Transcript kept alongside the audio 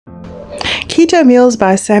Keto Meals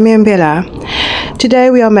by Sammy and Bella.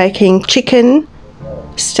 Today we are making chicken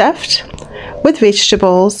stuffed with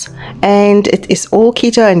vegetables, and it is all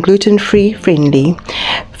keto and gluten-free friendly.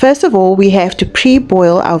 First of all, we have to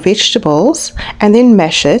pre-boil our vegetables and then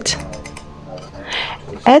mash it.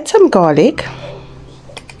 Add some garlic,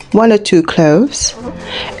 1 or 2 cloves,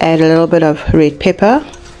 add a little bit of red pepper,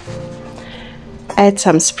 add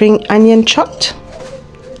some spring onion chopped,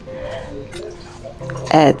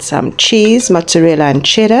 add some cheese, mozzarella and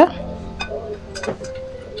cheddar,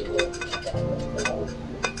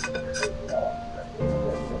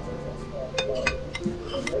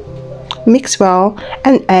 mix well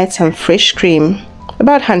and add some fresh cream,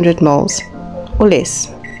 about 100 ml or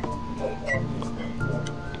less.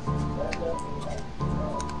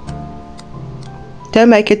 Don't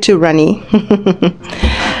make it too runny.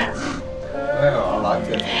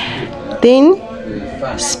 Then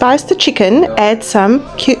spice the chicken, add some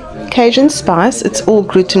Cajun spice, it's all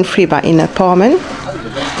gluten-free by Inner Parman.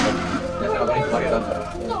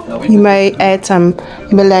 You may add some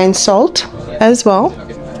Himalayan salt as well,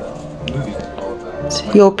 it's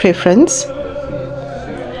your preference.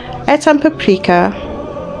 Add some paprika,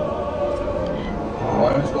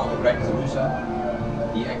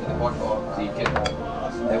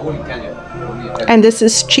 and this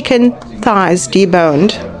is chicken thighs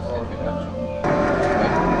deboned.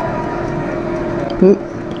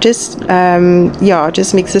 Just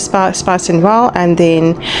mix the spice in well, and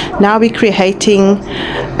then now we're creating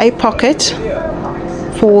a pocket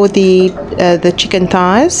for the chicken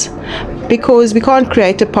thighs. Because we can't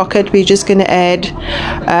create a pocket, we're just going to add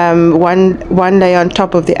one layer on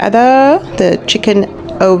top of the other, the chicken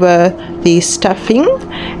over the stuffing,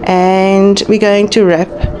 and we're going to wrap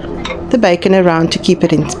the bacon around to keep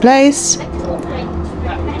it in place.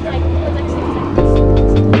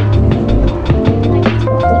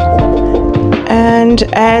 And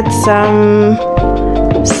add some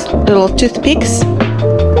little toothpicks.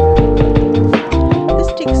 The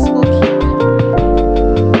sticks will keep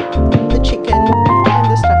the chicken and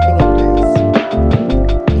the stuffing in place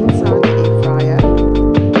inside the air fryer.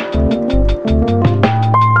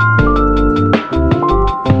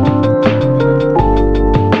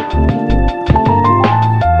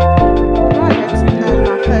 Alright, that's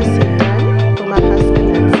my first set done for my husband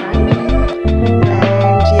and son.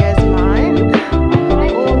 And here's mine.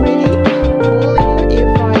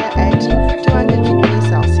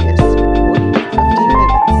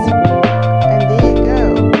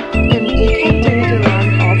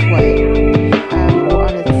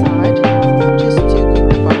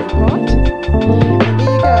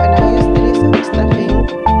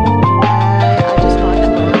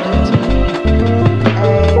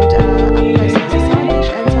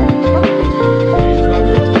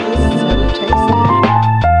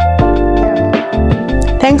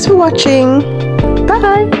 Thanks for watching.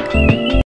 Bye.